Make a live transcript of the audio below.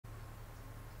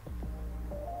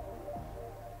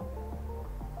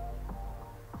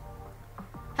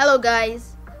Hello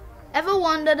guys, ever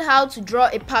wondered how to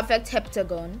draw a perfect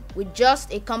heptagon with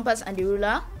just a compass and a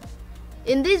ruler?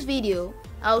 In this video,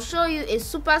 I'll show you a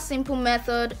super simple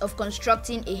method of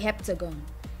constructing a heptagon.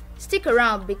 Stick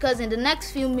around because in the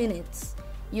next few minutes,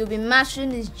 you'll be mastering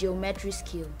this geometry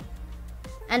skill.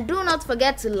 And do not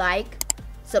forget to like,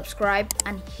 subscribe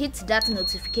and hit that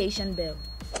notification bell.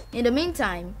 In the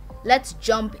meantime, let's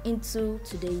jump into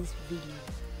today's video.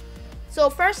 So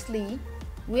firstly,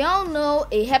 we all know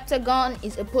a heptagon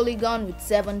is a polygon with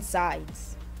 7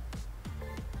 sides.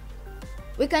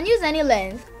 We can use any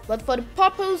length, but for the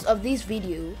purpose of this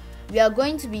video, we are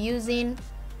going to be using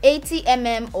 80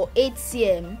 mm or 8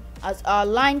 cm as our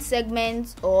line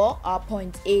segments or our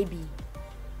point AB.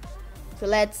 So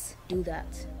let's do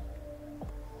that.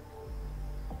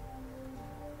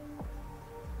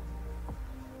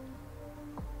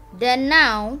 Then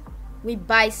now we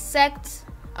bisect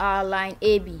our line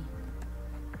AB,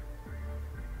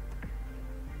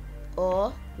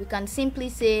 or we can simply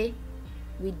say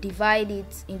we divide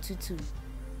it into 2.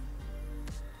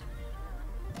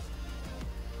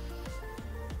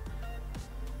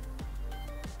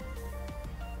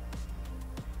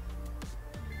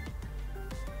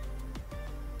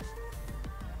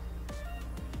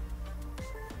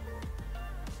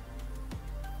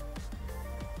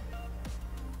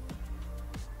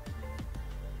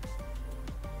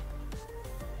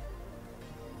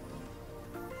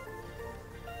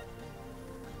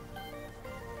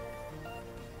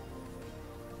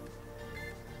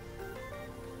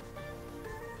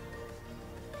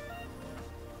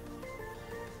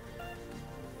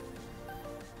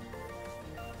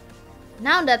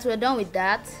 Now that we're done with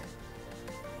that,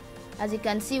 as you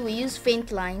can see, we use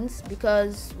faint lines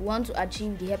because we want to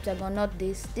achieve the heptagon, not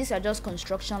this. These are just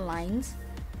construction lines.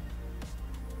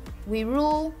 We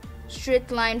rule straight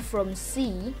line from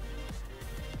C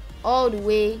all the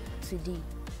way to D,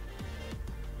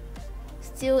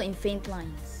 still in faint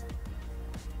lines.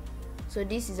 So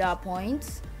this is our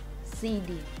point,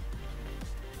 CD.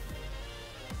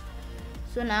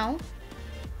 So now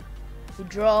we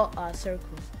draw our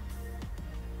circle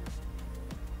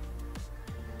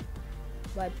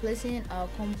by placing our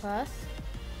compass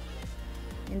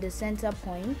in the center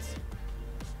point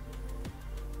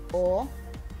or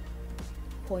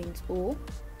point O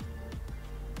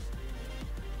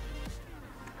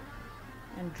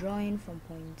and drawing from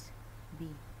point B.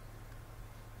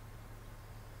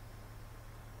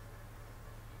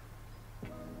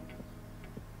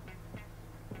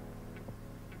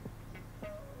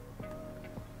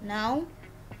 Now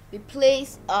we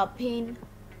place our pin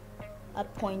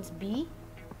at point B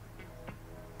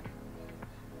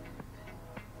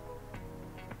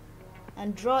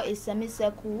and draw a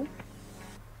semicircle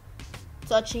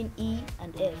touching E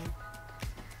and F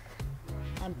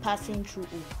and passing through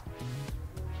O.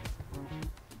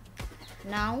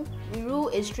 Now we rule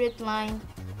a straight line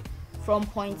from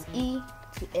point E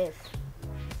to F.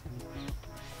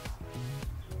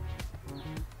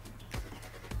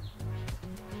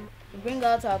 We bring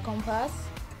out our compass,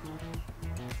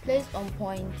 place on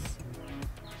point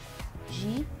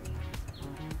G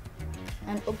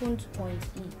and open to point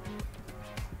E.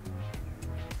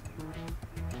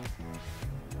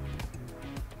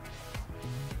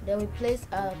 Then we place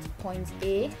at point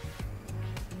A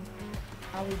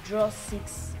and we draw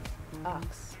 6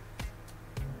 arcs.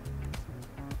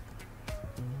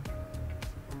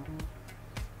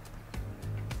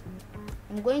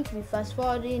 I'm going to be fast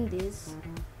forwarding this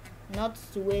not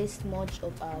to waste much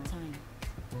of our time.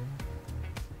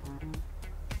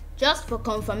 Just for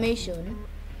confirmation,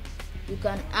 you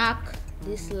can arc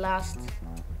this last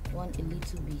one a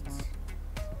little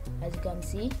bit. As you can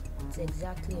see, it's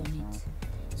exactly on it.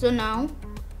 So now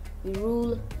we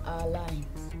rule our lines.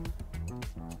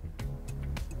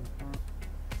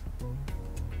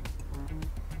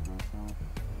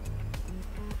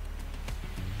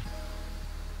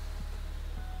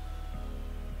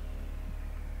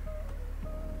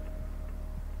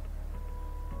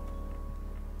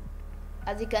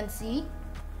 As you can see,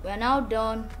 we are now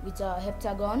done with our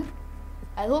heptagon.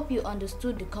 I hope you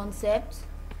understood the concept.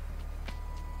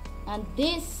 And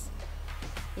this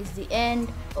is the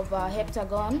end of our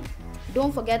heptagon.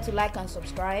 Don't forget to like and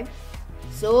subscribe.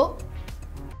 So